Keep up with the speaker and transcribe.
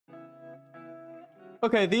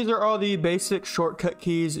Okay, these are all the basic shortcut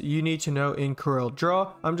keys you need to know in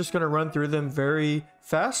CorelDraw. I'm just going to run through them very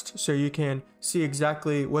fast so you can see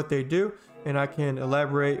exactly what they do, and I can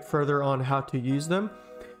elaborate further on how to use them.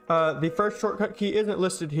 The first shortcut key isn't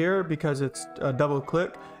listed here because it's a double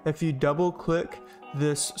click. If you double click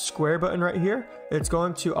this square button right here, it's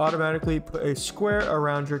going to automatically put a square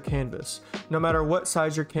around your canvas, no matter what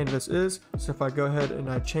size your canvas is. So if I go ahead and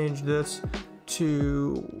I change this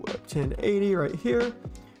to 1080 right here,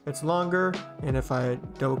 it's longer, and if I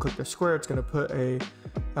double click the square, it's going to put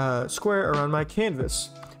a square around my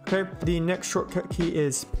canvas. Okay, the next shortcut key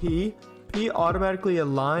is P. P automatically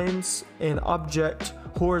aligns an object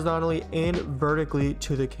horizontally and vertically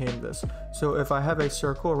to the canvas. So if I have a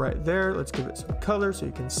circle right there, let's give it some color so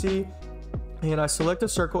you can see, and I select a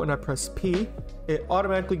circle and I press P, it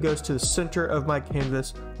automatically goes to the center of my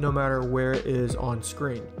canvas no matter where it is on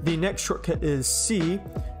screen. The next shortcut is C.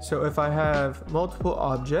 So if I have multiple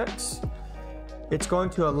objects, it's going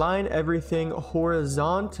to align everything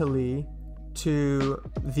horizontally to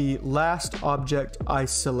the last object I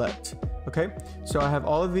select. Okay, so I have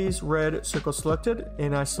all of these red circles selected,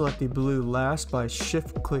 and I select the blue last by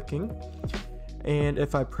shift clicking, and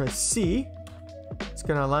if I press C, it's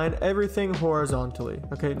going to align everything horizontally,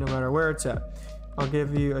 okay, no matter where it's at. I'll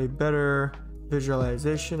give you a better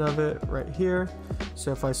visualization of it right here.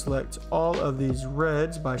 So if I select all of these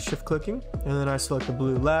reds by shift clicking, and then I select the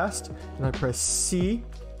blue last, and I press C,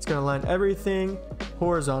 it's going to align everything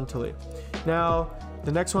horizontally. Now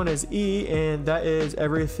the next one is E, and that is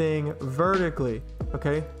everything vertically.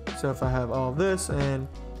 Okay, so if I have all of this and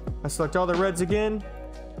I select all the reds again,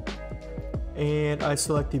 and I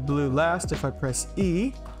select the blue last, if I press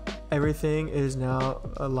E, everything is now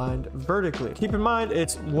aligned vertically. Keep in mind,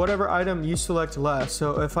 it's whatever item you select last.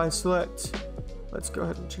 So if I select, let's go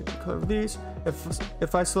ahead and change the color of these.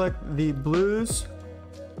 If I select the blues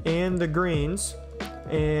and the greens,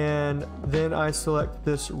 and then I select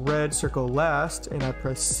this red circle last, and I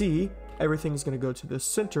press C, everything's going to go to the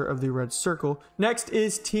center of the red circle. Next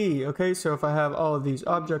is T. Okay, so if I have all of these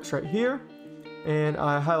objects right here, and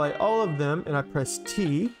I highlight all of them, and I press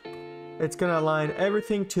T, it's going to align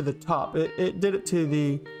everything to the top. It did it to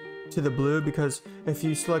the blue, because if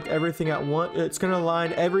you select everything at once, it's going to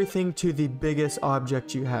align everything to the biggest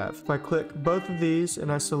object you have. If I click both of these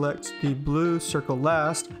and I select the blue circle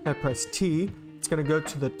last, and I press T, it's going to go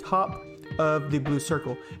to the top of the blue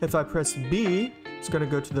circle. If I press B, it's going to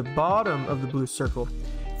go to the bottom of the blue circle.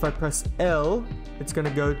 If I press L, it's going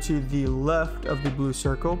to go to the left of the blue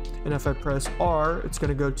circle. And if I press R, it's going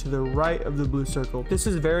to go to the right of the blue circle. This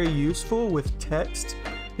is very useful with text,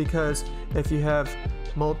 because if you have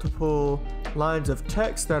multiple lines of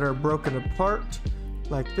text that are broken apart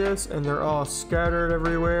like this, and they're all scattered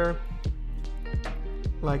everywhere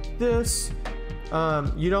like this,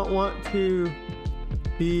 you don't want to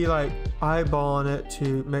be like eyeballing it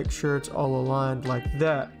to make sure it's all aligned like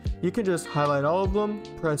that. You can just highlight all of them,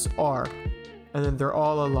 press R, and then they're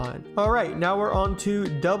all aligned. All right, now we're on to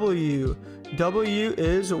W. W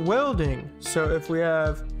is welding. So if we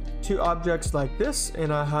have two objects like this,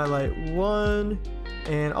 and I highlight one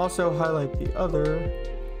and also highlight the other,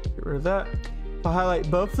 get rid of that. If I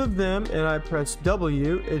highlight both of them and I press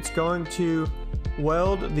W, it's going to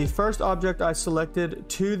weld the first object I selected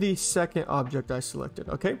to the second object I selected.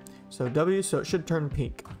 Okay, so W, so it should turn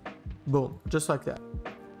pink. Boom, just like that.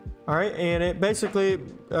 All right, and it basically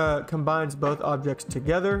combines both objects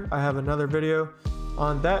together. I have another video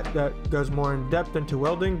on that goes more in depth into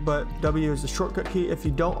welding, but W is the shortcut key. If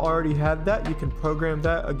you don't already have that, you can program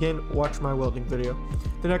that. Again, watch my welding video.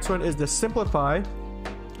 The next one is the Simplify,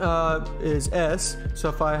 is S. So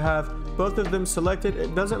if I have both of them selected,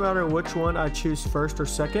 it doesn't matter which one I choose first or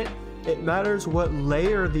second. It matters what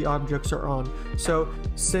layer the objects are on. So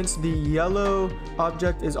since the yellow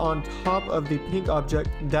object is on top of the pink object,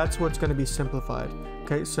 that's what's going to be simplified.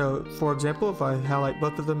 Okay, so for example, if I highlight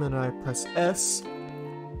both of them and I press S,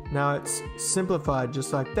 now it's simplified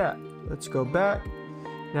just like that. Let's go back.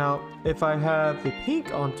 Now if I have the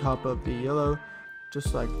pink on top of the yellow,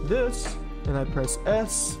 just like this, and I press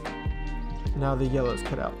S, now the yellow is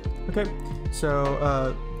cut out. Okay,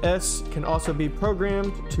 so S can also be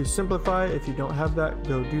programmed to simplify. If you don't have that,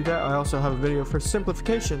 go do that. I also have a video for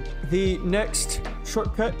simplification. The next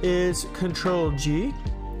shortcut is Ctrl G.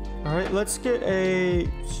 All right, let's get a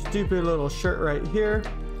stupid little shirt right here,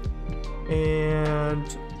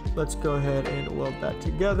 and let's go ahead and weld that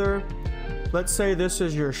together. Let's say this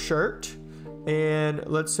is your shirt, and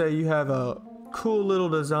let's say you have a cool little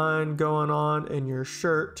design going on in your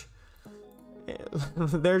shirt.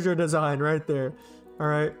 There's your design right there. All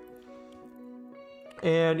right,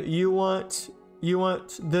 and you want you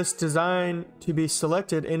want this design to be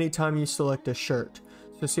selected anytime you select a shirt.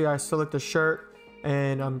 So see, I select a shirt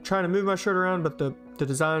and I'm trying to move my shirt around, but the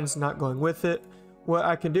design's not going with it. What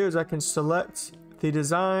I can do is I can select the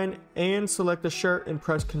design and select the shirt and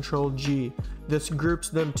press Ctrl G. This groups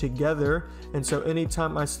them together, and so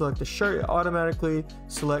anytime I select a shirt, it automatically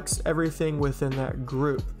selects everything within that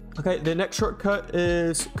group. Okay, the next shortcut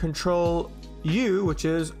is Ctrl U, which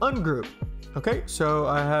is ungroup. Okay, so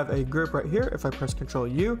I have a group right here. If I press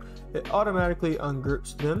Ctrl U, it automatically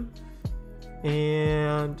ungroups them,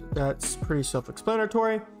 and that's pretty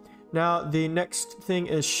self-explanatory. Now the next thing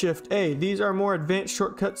is Shift A. These are more advanced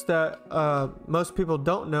shortcuts that most people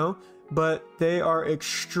don't know, but they are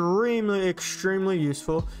extremely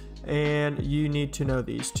useful, and you need to know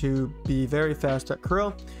these to be very fast at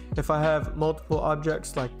Corel. If I have multiple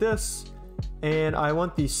objects like this and I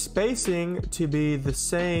want the spacing to be the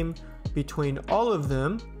same between all of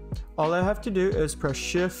them, all I have to do is press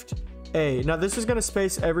Shift A. Now this is going to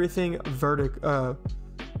space everything vertically.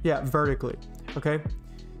 Okay,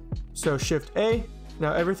 so Shift A.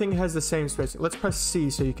 Now everything has the same spacing. Let's press C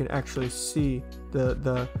so you can actually see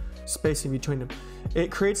the spacing between them.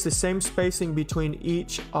 It creates the same spacing between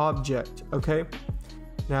each object. Okay,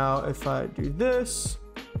 now if I do this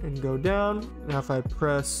and go down, now if I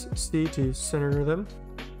press C to center them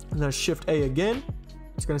and then Shift A again,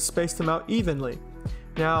 it's going to space them out evenly.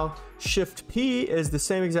 Now Shift P is the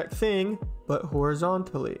same exact thing but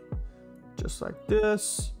horizontally, just like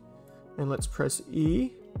this. And let's press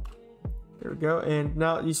E. There we go. And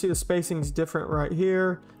now you see the spacing is different right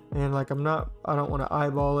here, and like I don't want to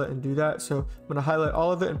eyeball it and do that, so I'm going to highlight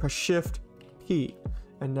all of it and press Shift P,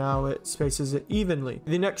 and now it spaces it evenly.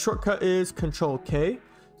 The next shortcut is Ctrl K.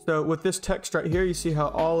 So with this text right here, you see how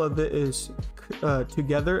all of it is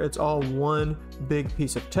together. It's all one big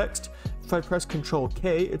piece of text. If I press Ctrl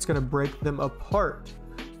K, it's going to break them apart.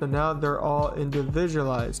 So now they're all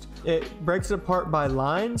individualized. It breaks it apart by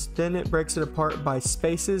lines, then it breaks it apart by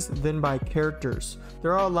spaces, then by characters.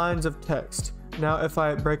 They're all lines of text. Now if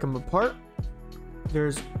I break them apart,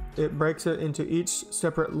 it breaks it into each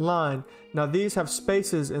separate line. Now these have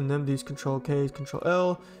spaces in them, these Ctrl K's, Ctrl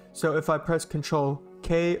L. So if I press Ctrl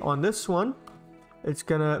K on this one, it's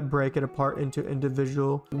gonna break it apart into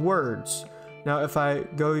individual words. Now if I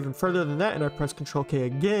go even further than that and I press Ctrl K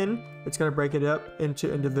again, it's going to break it up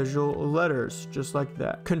into individual letters, just like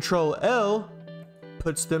that. Ctrl L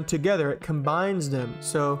puts them together, it combines them.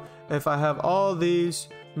 So if I have all these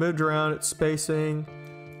moved around, it's spacing,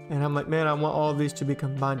 and I'm like, man, I want all of these to be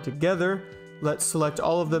combined together. Let's select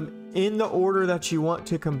all of them in the order that you want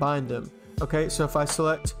to combine them. Okay, so if I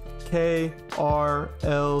select K, R,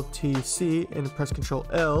 L, T, C, and press Ctrl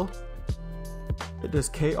L, it does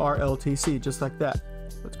KRLTC, just like that.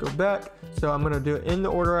 Let's go back. So I'm going to do it in the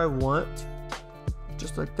order I want,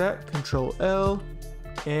 just like that. Ctrl L,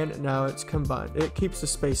 and now it's combined. It keeps the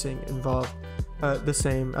spacing involved the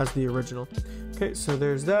same as the original. Okay, so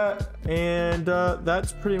there's that, and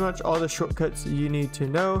that's pretty much all the shortcuts you need to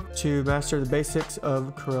know to master the basics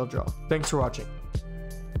of CorelDraw. Thanks for watching.